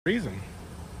Reason.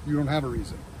 You don't have a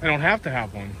reason. I don't have to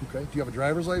have one. Okay. Do you have a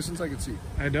driver's license I can see?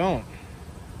 I don't.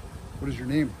 What is your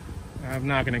name? I'm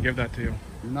not going to give that to you.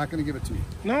 You're not going to give it to me?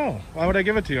 No. Why would I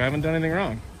give it to you? I haven't done anything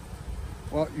wrong.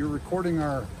 Well, you're recording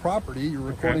our property, you're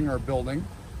recording our building.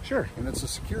 Sure. And it's a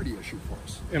security issue for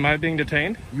us. Am I being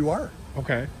detained? You are.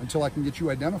 Okay. Until I can get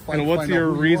you identified. And what's your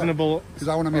reasonable, because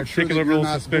I want to make sure that you're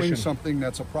not suspicion? doing something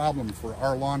that's a problem for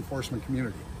our law enforcement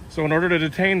community. So in order to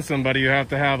detain somebody, you have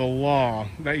to have a law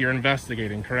that you're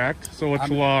investigating, correct? So which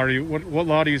law are you, what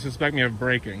law do you suspect me of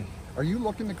breaking? Are you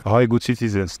looking to... Hi good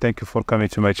citizens, thank you for coming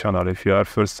to my channel. If you are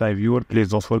first time viewer, please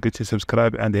don't forget to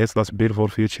subscribe and hit that bell for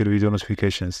future video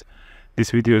notifications.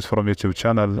 This video is from YouTube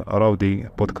channel Rowdy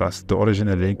Podcast. The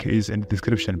original link is in the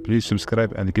description. Please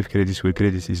subscribe and give credit where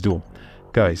credit is due.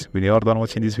 Guys, when you are done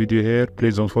watching this video here,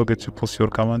 please don't forget to post your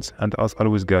comments, and as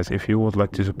always guys, if you would like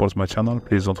to support my channel,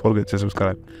 please don't forget to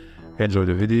subscribe. Enjoy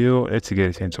the video, let's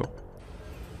get into it.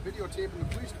 Videotaping the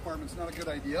police department's not a good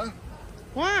idea.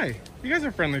 Why? You guys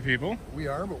are friendly people. We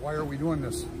are, but why are we doing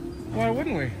this? Why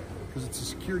wouldn't we? Because it's a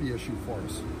security issue for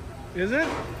us. Is it?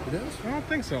 It is. I don't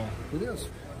think so. It is.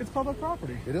 It's public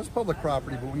property. It is public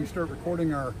property, but when you start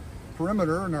recording our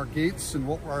perimeter and our gates and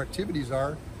what our activities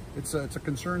are, it's a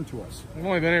concern to us. I've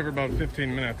only been here for about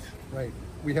 15 minutes. Right.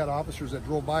 We had officers that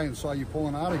drove by and saw you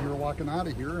pulling out of here, walking out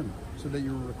of here, and said that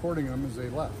you were recording them as they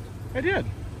left. I did.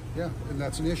 Yeah, and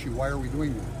that's an issue. Why are we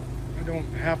doing that? I don't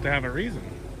have to have a reason.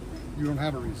 You don't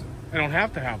have a reason. I don't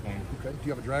have to have one. Okay. Do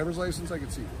you have a driver's license I can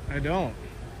see? I don't.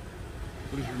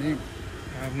 What is your name?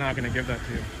 I'm not going to give that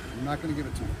to you. You're not going to give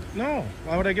it to me? No.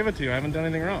 Why would I give it to you? I haven't done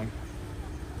anything wrong.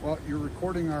 Well, you're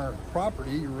recording our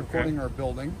property, you're recording our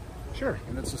building. Sure.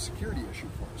 And it's a security issue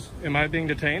for us. Am I being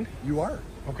detained? You are.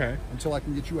 Okay. Until I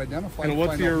can get you identified. And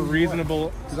what's your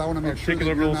reasonable, because I want to make sure that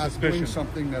you're not doing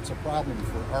something that's a problem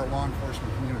for our law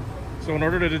enforcement community. So in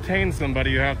order to detain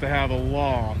somebody, you have to have a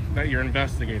law that you're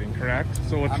investigating, correct?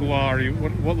 So which law are you,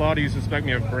 what law do you suspect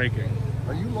me of breaking?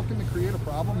 Are you looking to create a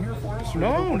problem here for us?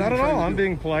 No, not at all. I'm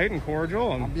being polite and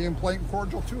cordial. I'm being polite and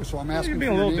cordial too, so I'm asking for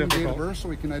your name and date of birth so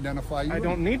we can identify you. I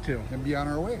don't need to. And be on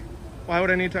our way. Why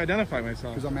would I need to identify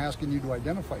myself? Because I'm asking you to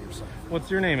identify yourself. What's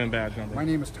your name and badge number? My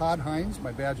name is Todd Hines.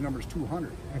 My badge number is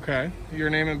 200. Okay. Your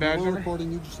name and badge number? We're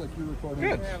recording you just like you're recording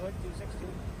us. Good.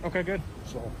 Okay, good.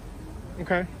 So.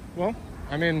 Okay. Well,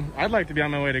 I mean, I'd like to be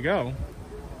on my way to go.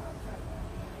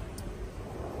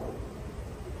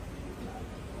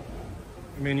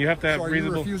 I mean, you have to have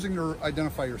reasonable... So are you refusing to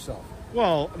identify yourself?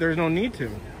 Well, there's no need to.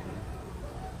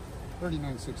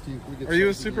 3916. Are you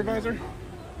a supervisor?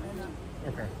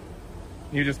 Okay.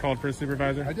 You just called for a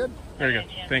supervisor? I did. Very good.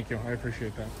 Thank you. I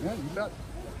appreciate that. Yeah, you bet.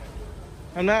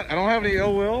 I don't have any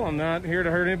ill will. I'm not here to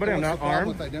hurt anybody. I'm not armed. What's the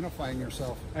problem with identifying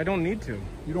yourself? I don't need to.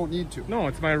 You don't need to? No,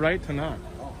 it's my right to not.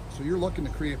 Oh, so you're looking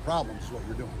to create problems is what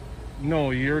you're doing?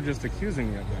 No, you're just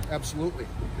accusing me of that. Absolutely,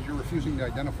 because you're refusing to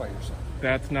identify yourself.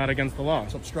 That's not against the law.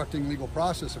 It's obstructing legal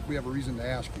process if we have a reason to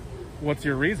ask you. What's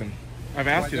your reason? I've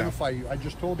asked you that. Identify you. I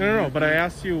just told you. No, but I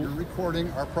asked you. You're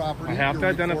recording our property. I have to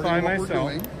identify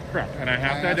myself. Correct. And I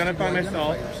have to identify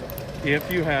myself if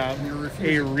you have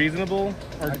a reasonable,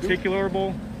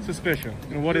 articulable suspicion.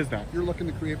 And what is that? You're looking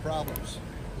to create problems,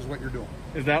 is what you're doing.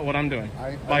 Is that what I'm doing?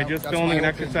 By just filming and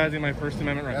exercising my First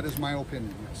Amendment right? That is my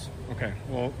opinion, yes. Okay.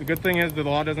 Well, the good thing is the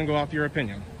law doesn't go off your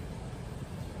opinion.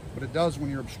 But it does when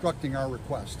you're obstructing our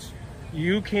requests.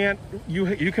 You can't,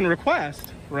 you can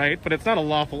request, right? But it's not a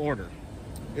lawful order.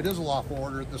 It is a lawful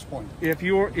order at this point.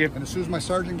 And as soon as my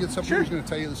sergeant gets up here, he's going to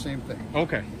tell you the same thing.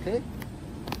 Okay. Okay?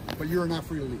 But you're not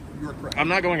free to leave. You're correct. I'm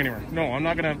not going anywhere. No, I'm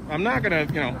not gonna,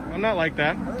 you know, I'm not like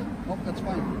that. All right. Well, that's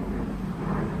fine.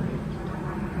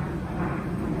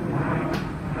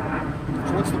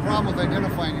 So what's the problem with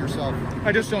identifying yourself?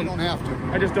 I just don't. You don't have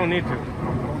to. I just don't need to. You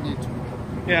don't need to.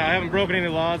 Yeah, I haven't broken any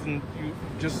laws, and you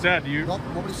just said you... Nope,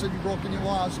 nobody said you broke any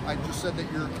laws. I just said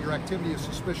that your activity is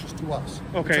suspicious to us.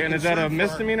 Okay, and is that a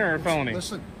misdemeanor or a felony?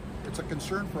 Listen, it's a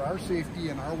concern for our safety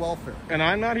and our welfare. And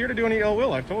I'm not here to do any ill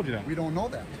will. I've told you that. We don't know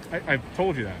that. I've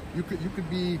told you that. You could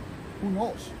be, who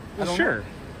knows? Well, sure,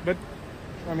 but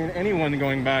I mean, anyone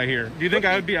going by here. Do you think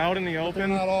I would be out in the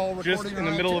open, just in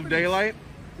the middle of daylight?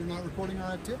 You're not recording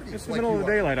our activities. It's the middle of the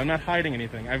daylight. I'm not hiding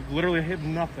anything. I've literally hid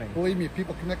nothing. Believe me,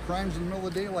 people commit crimes in the middle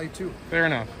of the daylight too. Fair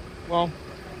enough. Well,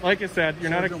 like I said,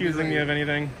 you're not accusing me of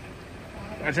anything,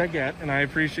 which I get, and I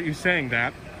appreciate you saying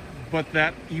that. But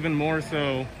that even more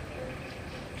so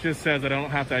just says that I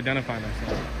don't have to identify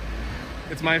myself.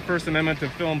 It's my First Amendment to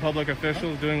film public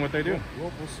officials doing what they do.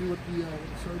 We'll see what the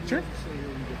sergeant sure. has to say here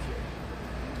when he gets here.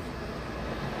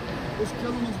 This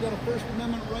gentleman's got a First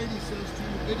Amendment right, he says, to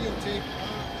videotape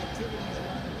activities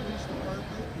around the police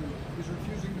department, and he's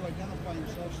refusing to identify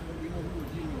himself, so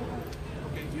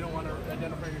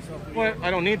identify yourself. Well,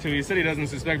 I don't need to. He said he doesn't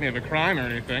suspect me of a crime or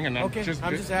anything, and Okay,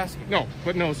 I'm just asking. No,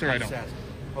 but no, sir, I don't. Just asking.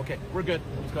 Okay, we're good.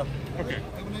 Let's go. Okay.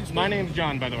 My name's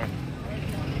John, by the way.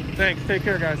 Thanks. Take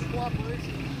care, guys.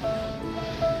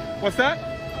 What's that?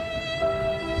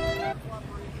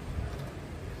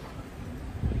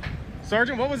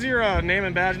 Sergeant, what was your name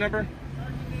and badge number?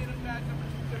 Sergeant name and badge number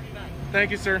 239.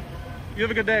 Thank you, sir. You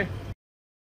have a good day.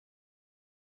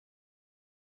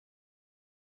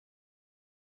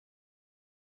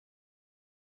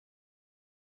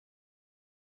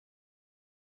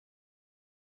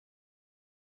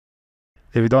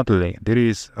 Evidently, there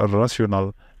is a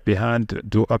rationale behind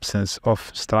the absence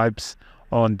of stripes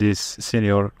on this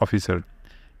senior officer.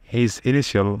 His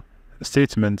initial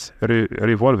statement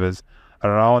revolves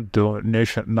around the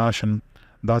notion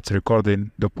that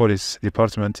recording the police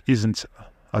department isn't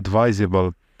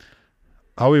advisable.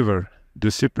 However,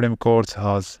 the Supreme Court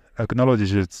has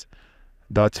acknowledged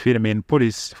that filming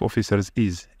police officers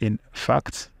is, in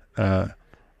fact, a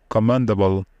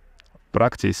commendable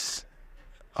practice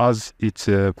as it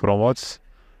promotes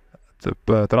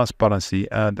the transparency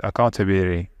and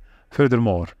accountability.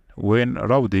 Furthermore, when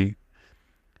Rowdy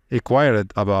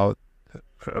inquired about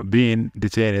being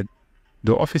detained,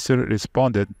 the officer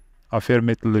responded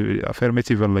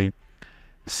affirmatively,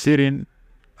 stating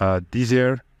a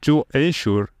desire to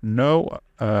ensure no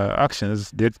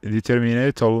actions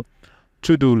detrimental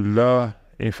to the law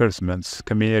enforcement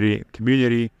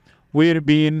community were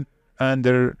being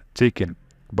undertaken.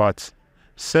 But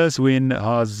since when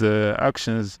has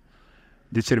actions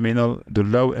detrimental the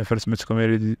law enforcement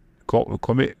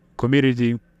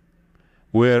community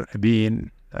were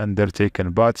being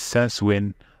undertaken? But since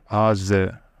when has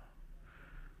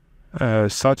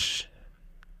such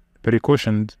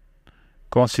precautions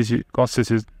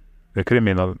constitute a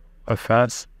criminal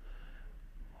offense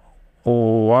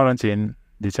or warranting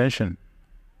detention?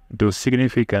 The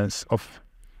significance of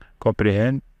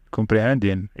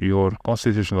comprehending your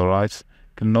constitutional rights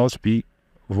cannot be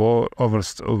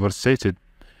overstated.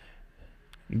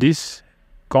 This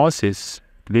conscious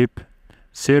clip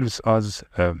serves as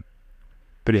a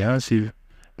comprehensive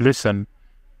lesson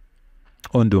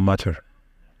on the matter.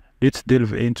 Let's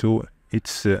delve into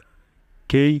its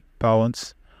key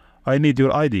points. I need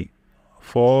your ID.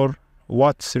 For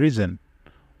what reason?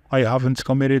 I haven't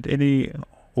committed any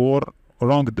or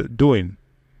wrongdoing.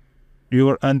 You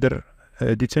are under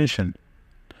detention.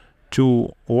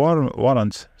 To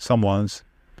warrant someone's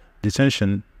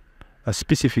detention, a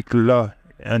specific law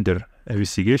under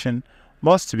investigation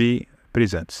must be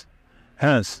present.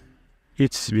 Hence,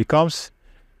 it becomes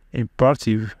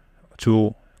imperative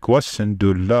to question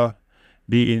the law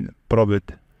being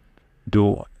probed.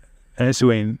 The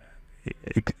ensuing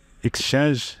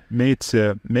exchange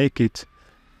make it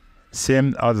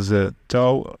seem as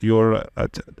though you're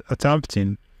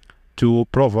attempting to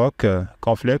provoke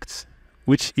conflicts,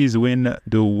 which is when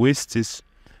the wisest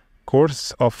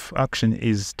course of action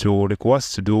is to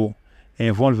request the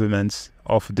involvement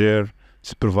of their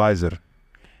supervisor.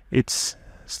 It's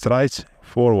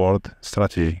straightforward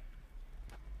strategy.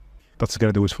 That's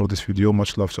gonna do it for this video.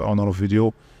 Much love to our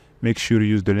video. Make sure you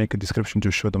use the link in the description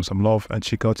to show them some love and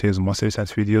check out his most recent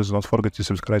videos. Don't forget to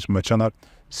subscribe to my channel.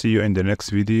 See you in the next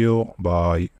video.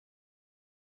 Bye.